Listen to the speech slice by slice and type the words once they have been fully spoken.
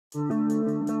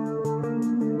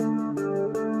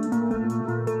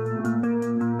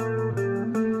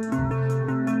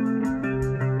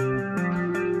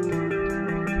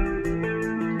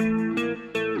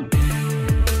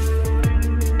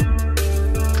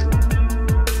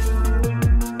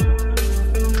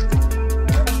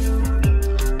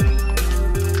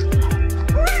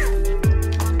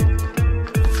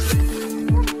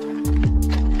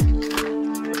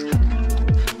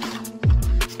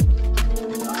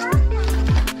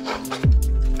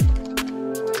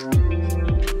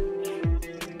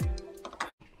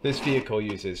This vehicle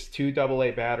uses 2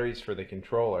 AA batteries for the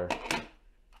controller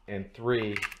and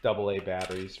 3 AA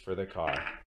batteries for the car.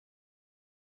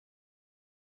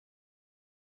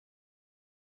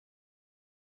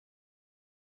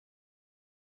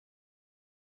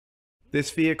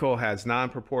 This vehicle has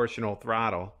non-proportional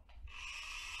throttle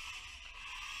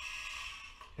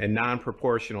and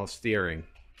non-proportional steering.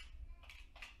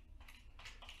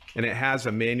 And it has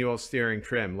a manual steering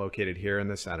trim located here in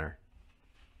the center.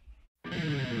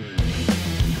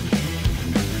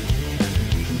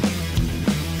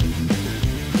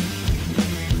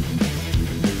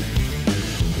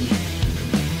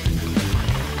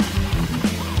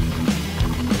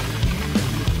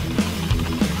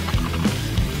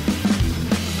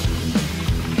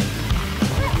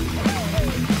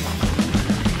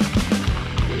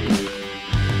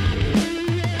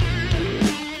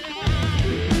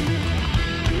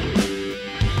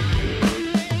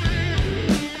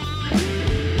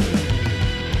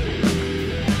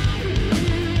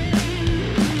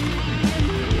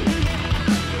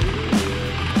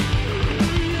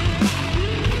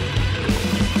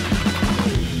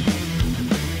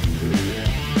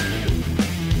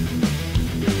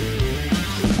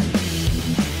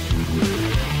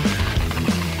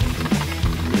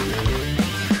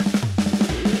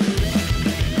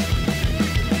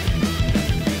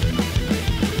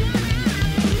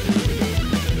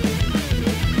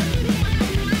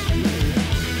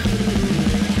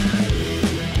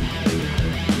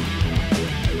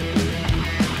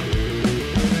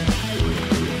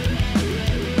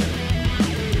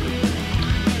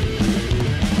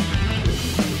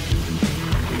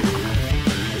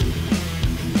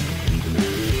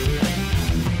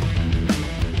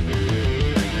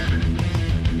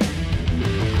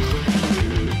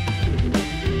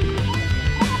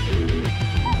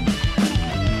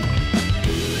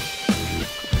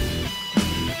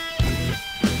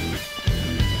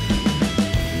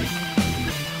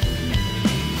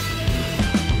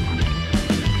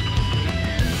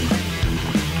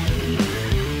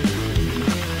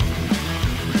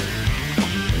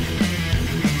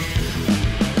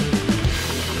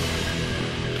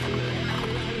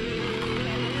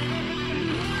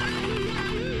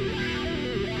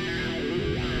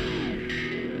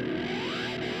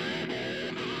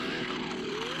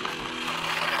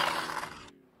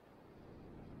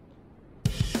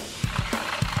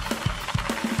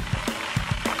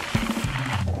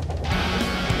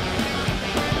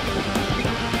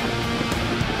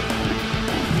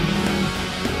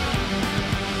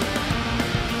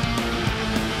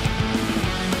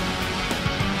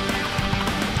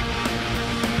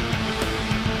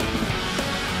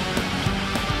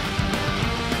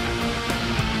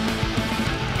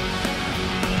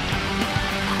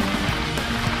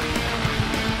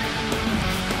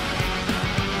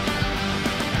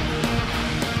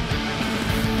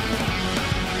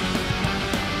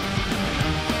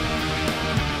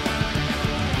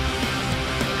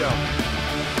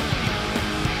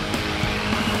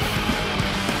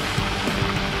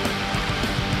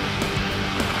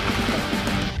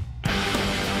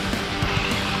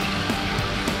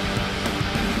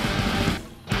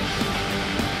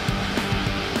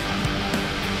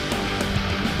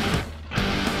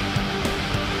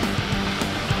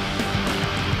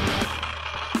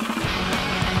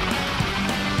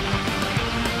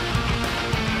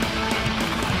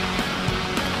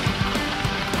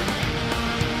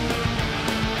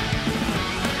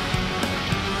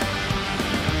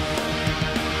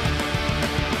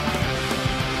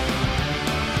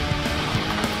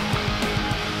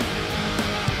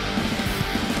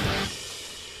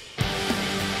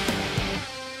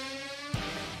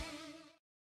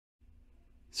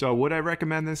 So would I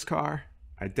recommend this car?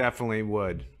 I definitely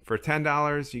would. For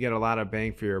 $10, you get a lot of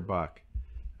bang for your buck.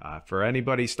 For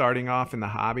anybody starting off in the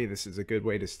hobby, this is a good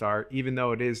way to start. Even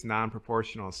though it is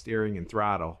non-proportional steering and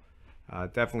throttle,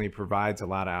 definitely provides a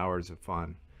lot of hours of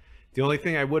fun. The only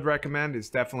thing I would recommend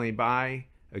is definitely buy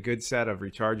a good set of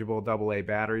rechargeable AA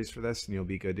batteries for this, and you'll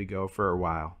be good to go for a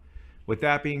while. With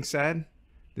that being said,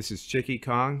 this is Chicky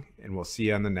Kong, and we'll see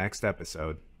you on the next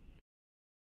episode.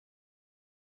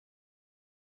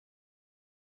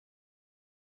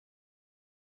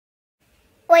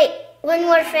 Wait, one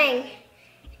more thing.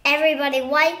 Everybody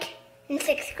like and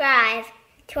subscribe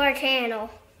to our channel.